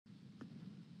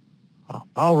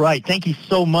All right. Thank you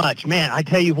so much. Man, I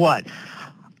tell you what,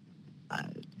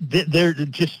 there's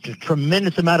just a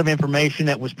tremendous amount of information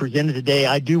that was presented today.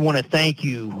 I do want to thank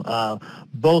you,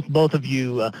 both of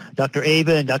you, Dr.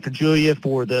 Ava and Dr. Julia,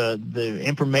 for the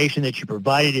information that you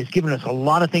provided. It's given us a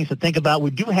lot of things to think about.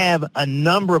 We do have a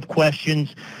number of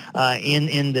questions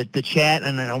in the chat,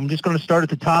 and I'm just going to start at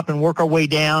the top and work our way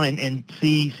down and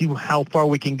see how far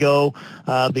we can go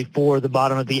before the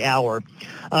bottom of the hour.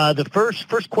 The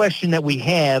first question that we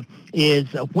have is,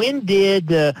 when did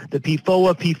the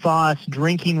PFOA/PFAS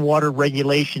drinking water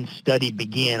regulation study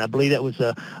begin? I believe that was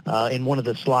in one of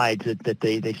the slides that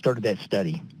they started that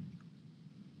study.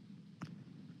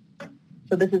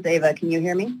 So this is Ava. Can you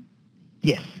hear me?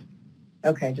 Yes.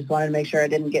 Okay, just wanted to make sure I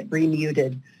didn't get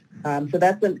remuted. So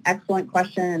that's an excellent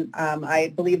question.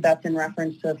 I believe that's in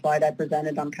reference to a slide I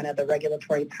presented on kind of the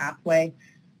regulatory pathway.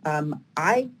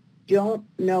 I don't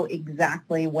know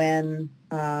exactly when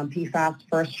PFAS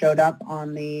first showed up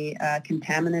on the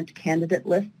contaminant candidate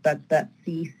list. That's that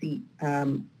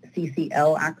CCL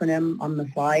acronym on the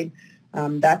slide.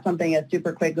 That's something a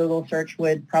super quick Google search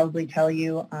would probably tell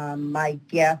you. My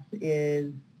guess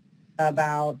is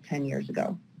about 10 years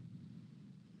ago.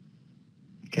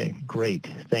 Okay, great.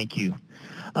 Thank you.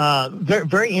 Very,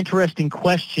 very interesting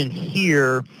question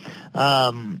here.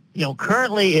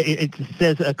 Currently it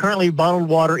says currently bottled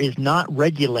water is not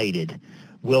regulated.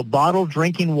 Will bottled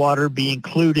drinking water be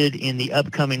included in the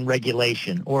upcoming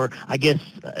regulation? Or I guess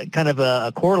kind of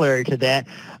a corollary to that,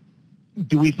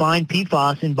 do we find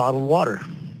PFAS in bottled water?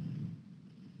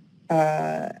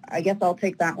 I guess I'll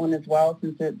take that one as well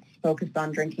since it's focused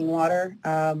on drinking water.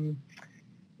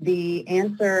 The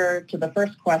answer to the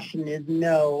first question is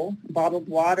no. Bottled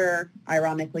water,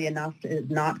 ironically enough, is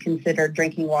not considered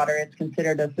drinking water. It's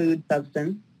considered a food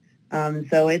substance.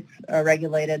 So it's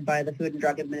regulated by the Food and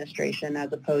Drug Administration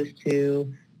as opposed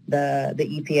to the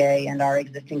EPA and our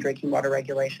existing drinking water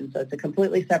regulation. So it's a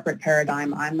completely separate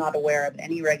paradigm. I'm not aware of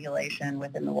any regulation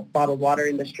within the bottled water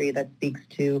industry that speaks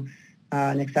to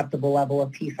an acceptable level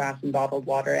of PFAS in bottled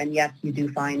water. And yes, you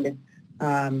do find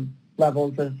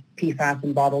levels of PFAS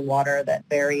in bottled water that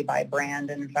vary by brand.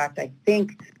 And in fact, I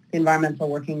think the Environmental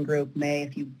Working Group may,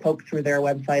 if you poke through their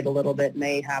website a little bit,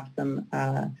 may have some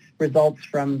results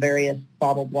from various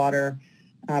bottled water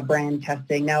brand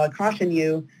testing. Now, I caution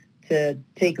you to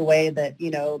take away that,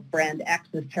 brand X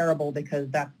is terrible because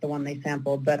that's the one they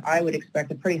sampled, but I would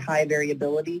expect a pretty high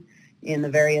variability in the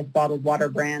various bottled water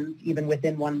brands, even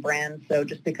within one brand. So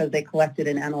just because they collected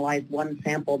and analyzed one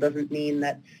sample doesn't mean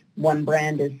that one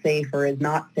brand is safe or is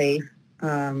not safe.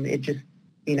 It just,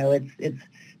 it's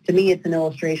to me, it's an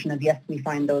illustration of, yes, we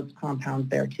find those compounds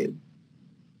there too.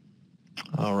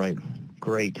 All right,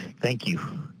 great, thank you.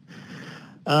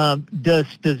 Does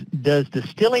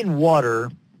distilling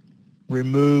water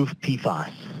remove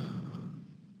PFAS?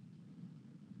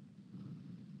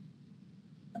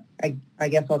 I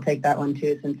guess I'll take that one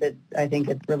too, since I think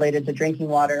it's related to drinking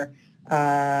water.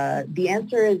 The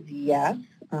answer is yes.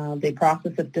 The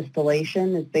process of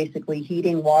distillation is basically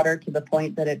heating water to the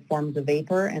point that it forms a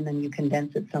vapor, and then you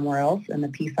condense it somewhere else. And the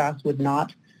PFAS does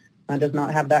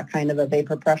not have that kind of a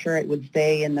vapor pressure. It would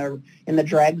stay in the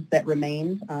dregs that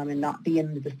remains and not be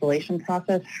in the distillation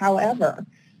process. However,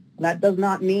 that does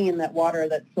not mean that water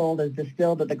that's sold as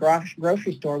distilled at the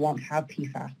grocery store won't have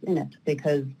PFAS in it,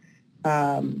 because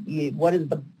what is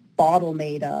the bottle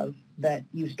made of that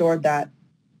you stored that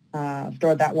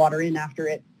water in after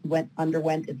it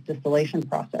underwent its distillation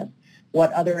process?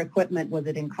 What other equipment was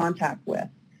it in contact with?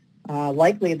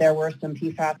 Likely there were some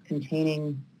PFAS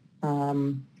containing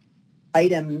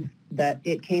items that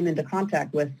it came into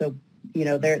contact with. So,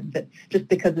 just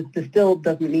because it's distilled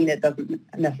doesn't mean it doesn't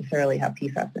necessarily have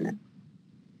PFAS in it.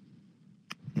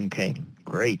 Okay,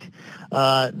 great.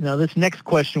 Now this next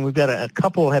question, we've got a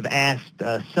couple have asked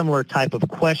a similar type of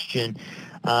question.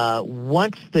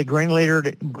 Once the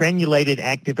granulated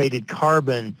activated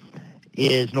carbon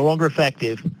is no longer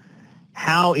effective,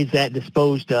 how is that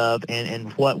disposed of,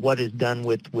 and what is done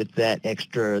with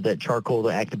that charcoal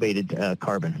activated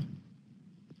carbon?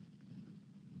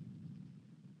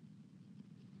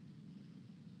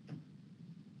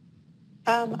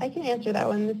 I can answer that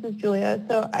one. This is Julia.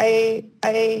 So I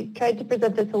tried to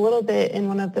present this a little bit in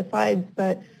one of the slides,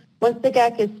 but once the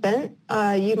GAC is spent,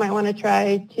 you might want to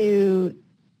try to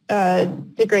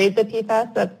degrade the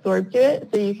PFAS that's absorbed to it.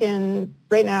 So you can,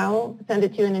 right now, send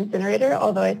it to an incinerator,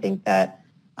 although I think that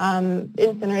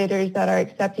incinerators that are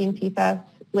accepting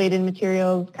PFAS-laden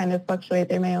materials kind of fluctuate.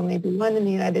 There may only be one in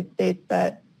the United States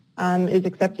that is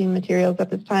accepting materials at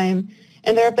this time.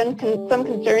 And there have been some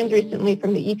concerns recently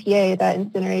from the EPA that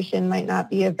incineration might not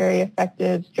be a very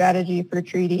effective strategy for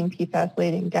treating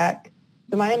PFAS-laden GAC.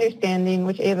 So my understanding,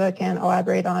 which Ava can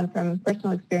elaborate on from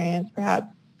personal experience perhaps,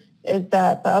 is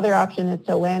that the other option is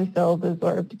to landfill the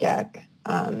absorbed GAC.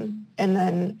 And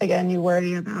then, again, you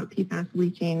worry about PFAS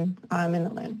leaching in the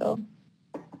landfill.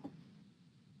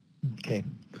 Okay.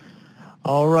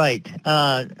 All right.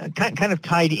 Kind of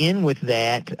tied in with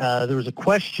that, there was a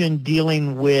question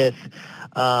dealing with,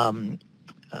 one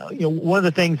of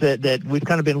the things that we've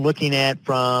kind of been looking at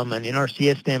from an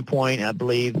NRCS standpoint, I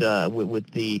believe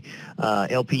with the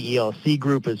LPELC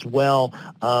group as well,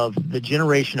 of the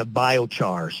generation of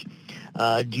biochars.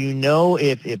 Do you know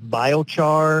if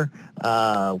biochar,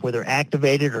 whether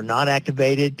activated or not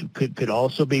activated, could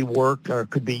also be worked or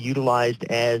could be utilized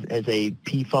as a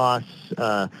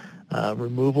PFAS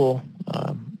removal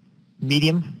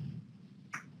medium?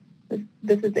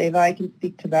 This is Ava. I can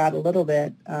speak to that a little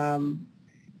bit.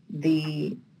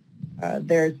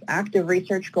 There's active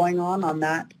research going on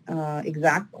that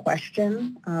exact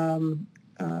question.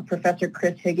 Professor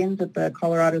Chris Higgins at the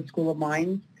Colorado School of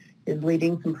Mines is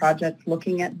leading some projects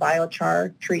looking at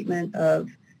biochar treatment of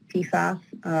PFAS.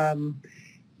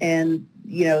 And,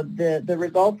 the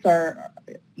results are,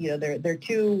 there are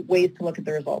two ways to look at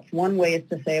the results. One way is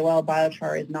to say, well,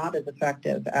 biochar is not as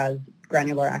effective as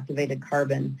granular activated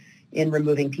carbon in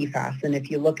removing PFAS. And if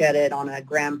you look at it on a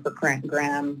gram per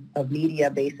gram of media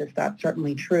basis, that's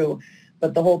certainly true.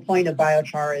 But the whole point of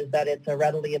biochar is that it's a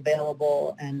readily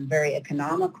available and very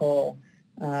economical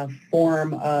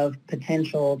form of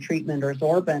potential treatment or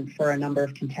sorbent for a number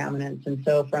of contaminants. And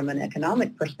so from an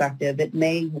economic perspective, it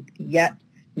may yet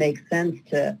make sense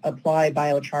to apply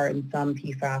biochar in some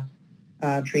PFAS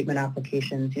treatment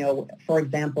applications. For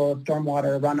example,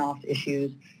 stormwater runoff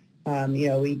issues, when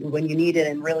you need it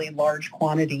in really large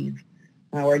quantities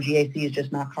where GAC is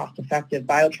just not cost effective,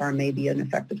 biochar may be an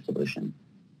effective solution.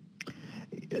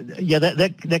 Yeah,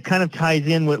 that kind of ties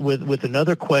in with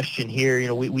another question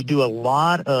here. We do a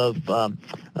lot of,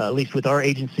 at least with our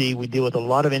agency, we deal with a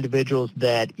lot of individuals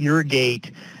that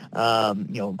irrigate,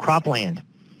 cropland.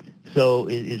 So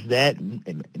is that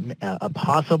a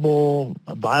possible,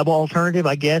 viable alternative,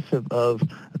 I guess, of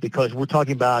because we're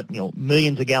talking about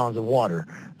millions of gallons of water?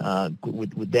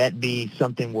 Would that be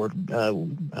something worth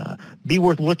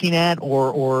looking at,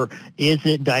 or is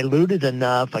it diluted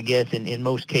enough, I guess, in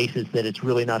most cases that it's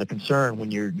really not a concern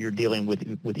when you're dealing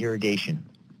with irrigation?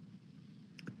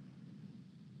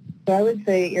 So I would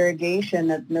say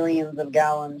irrigation at millions of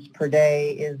gallons per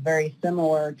day is very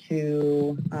similar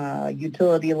to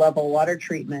utility level water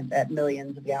treatment at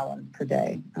millions of gallons per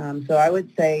day. So I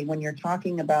would say when you're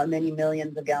talking about many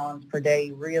millions of gallons per day,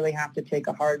 you really have to take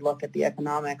a hard look at the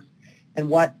economics. And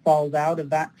what falls out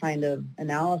of that kind of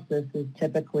analysis is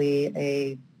typically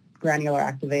a granular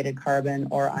activated carbon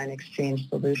or ion exchange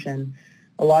solution.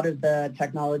 A lot of the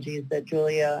technologies that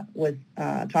Julia was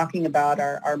talking about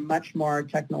are much more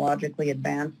technologically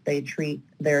advanced.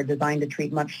 They're designed to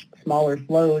treat much smaller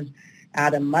flows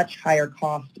at a much higher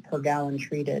cost per gallon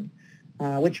treated,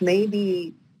 which may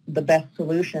be the best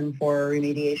solution for a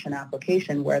remediation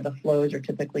application where the flows are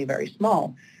typically very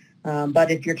small.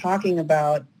 But if you're talking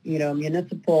about,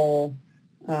 municipal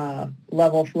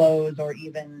level flows or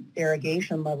even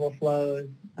irrigation level flows,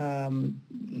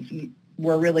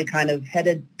 we're really kind of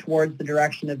headed towards the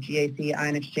direction of GAC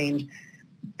ion exchange.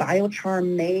 Biochar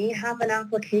may have an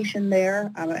application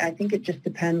there. I think it just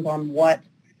depends on where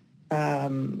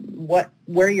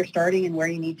you're starting and where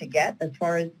you need to get as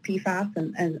far as PFAS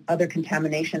and other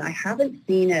contamination. I haven't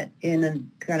seen it in a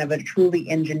kind of a truly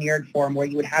engineered form where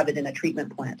you would have it in a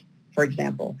treatment plant, for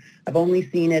example. I've only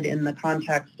seen it in the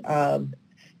context of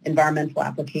environmental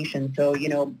application. So,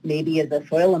 maybe as a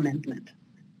soil amendment,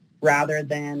 rather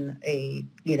than an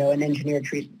engineered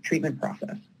treatment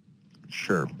process.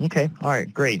 Sure. Okay. All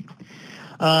right. Great.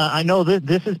 I know that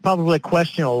this is probably a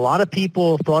question a lot of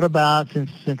people thought about since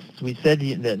we said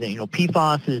that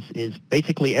PFAS is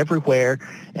basically everywhere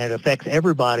and it affects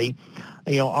everybody.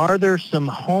 Are there some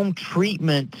home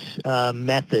treatment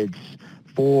methods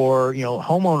for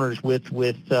homeowners with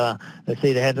let's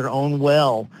say they have their own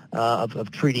well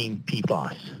of treating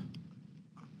PFAS?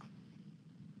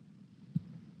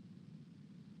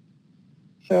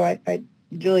 So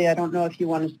Julia, I don't know if you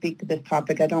want to speak to this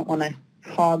topic. I don't want to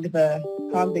hog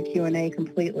the Q&A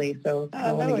completely, so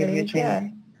I want to give you a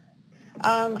chance.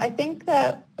 Yeah. I think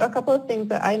that a couple of things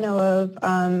that I know of,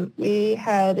 we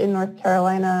had in North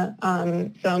Carolina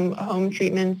some home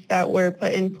treatments that were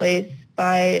put in place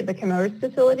by the Chemours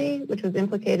facility, which was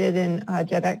implicated in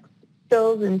JetX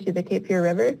spills into the Cape Fear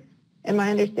River. And my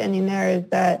understanding there is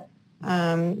that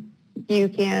You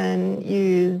can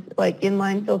use like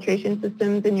inline filtration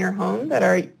systems in your home that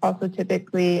are also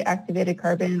typically activated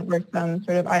carbon or some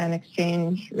sort of ion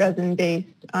exchange resin based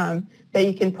that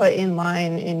you can put in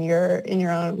line in your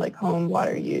own like home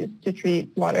water use to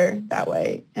treat water that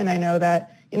way. And I know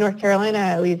that in North Carolina,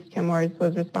 at least Chemours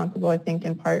was responsible, I think,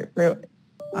 in part for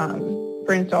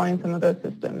installing some of those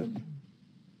systems.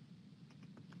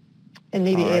 And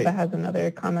maybe All right. Ava has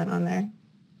another comment on there.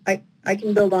 I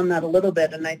can build on that a little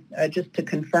bit, and just to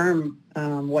confirm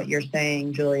what you're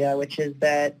saying, Julia, which is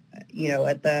that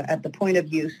at the point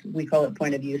of use, we call it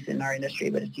point of use in our industry,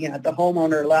 but it's at the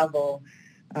homeowner level,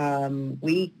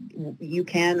 you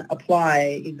can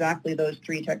apply exactly those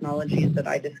three technologies that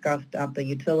I discussed at the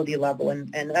utility level,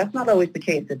 and that's not always the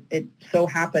case. It so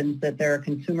happens that there are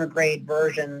consumer grade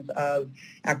versions of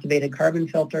activated carbon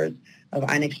filters, of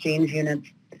ion exchange units,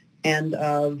 and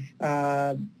of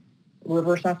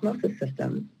reverse osmosis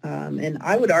systems. And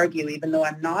I would argue, even though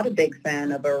I'm not a big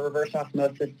fan of a reverse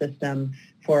osmosis system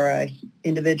for a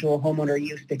individual homeowner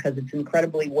use because it's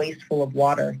incredibly wasteful of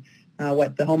water,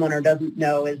 what the homeowner doesn't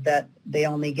know is that they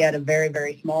only get a very,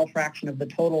 very small fraction of the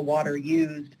total water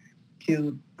used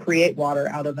to create water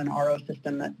out of an RO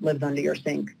system that lives under your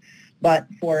sink. But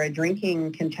for a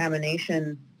drinking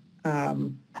contamination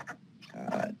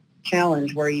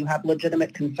challenge where you have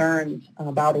legitimate concerns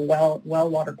about a well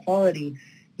water quality,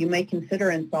 you may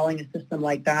consider installing a system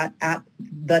like that at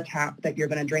the tap that you're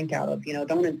going to drink out of.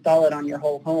 Don't install it on your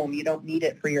whole home. You don't need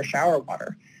it for your shower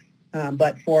water.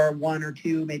 But for one or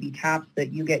two maybe taps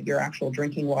that you get your actual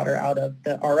drinking water out of,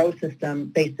 the RO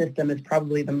based system is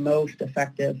probably the most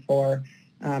effective for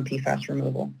PFAS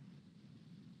removal.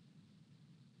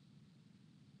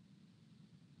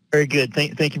 Very good.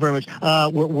 Thank you very much.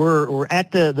 We're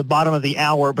at the bottom of the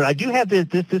hour, but I do have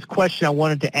this question I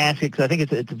wanted to ask you because I think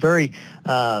it's a very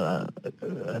I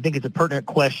think it's a pertinent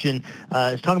question.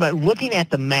 It's talking about looking at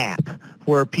the map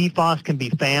where PFAS can be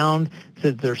found. It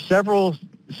says there are several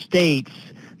states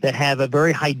that have a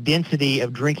very high density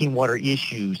of drinking water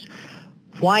issues.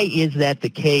 Why is that the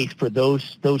case for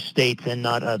those states and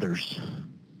not others?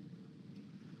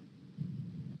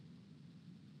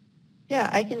 Yeah,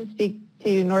 I can speak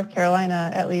to North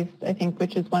Carolina, at least, I think,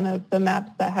 which is one of the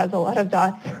maps that has a lot of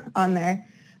dots on there.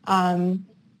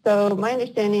 So my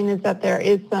understanding is that there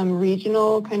is some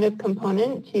regional kind of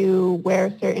component to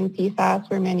where certain PFAS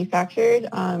were manufactured.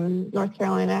 North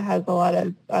Carolina has a lot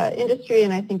of industry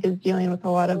and I think is dealing with a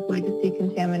lot of legacy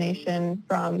contamination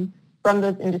from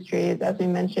those industries. As we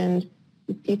mentioned,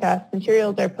 these PFAS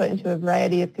materials are put into a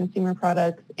variety of consumer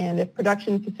products, and if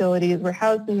production facilities were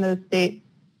housed in those states,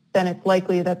 then it's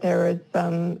likely that there was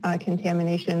some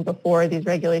contamination before these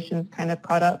regulations kind of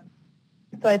caught up.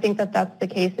 So I think that that's the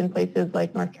case in places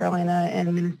like North Carolina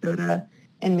and Minnesota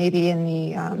and maybe in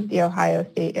the Ohio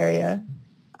state area.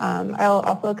 I'll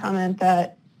also comment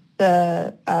that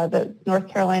the North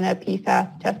Carolina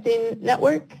PFAS testing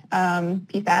network,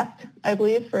 PFAS, I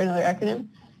believe, for another acronym,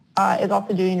 is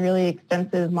also doing really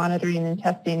extensive monitoring and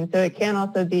testing. So it can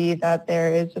also be that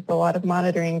there is just a lot of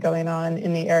monitoring going on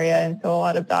in the area, and so a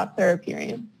lot of dots are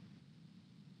appearing.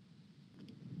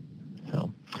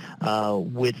 So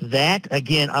with that,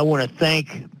 again, I want to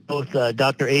thank both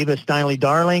Dr. Ava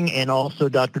Steinle-Darling and also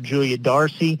Dr. Julia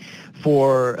Darcy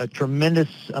for a tremendous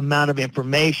amount of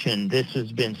information. This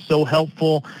has been so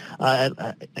helpful.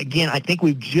 Again, I think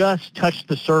we've just touched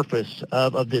the surface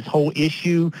of this whole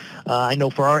issue. I know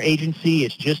for our agency,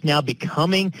 it's just now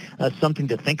becoming something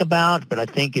to think about, but I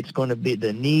think it's going to be,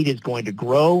 the need is going to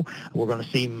grow. We're going to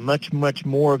see much, much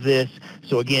more of this.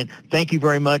 So again, thank you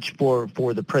very much for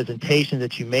the presentation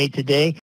that you made today.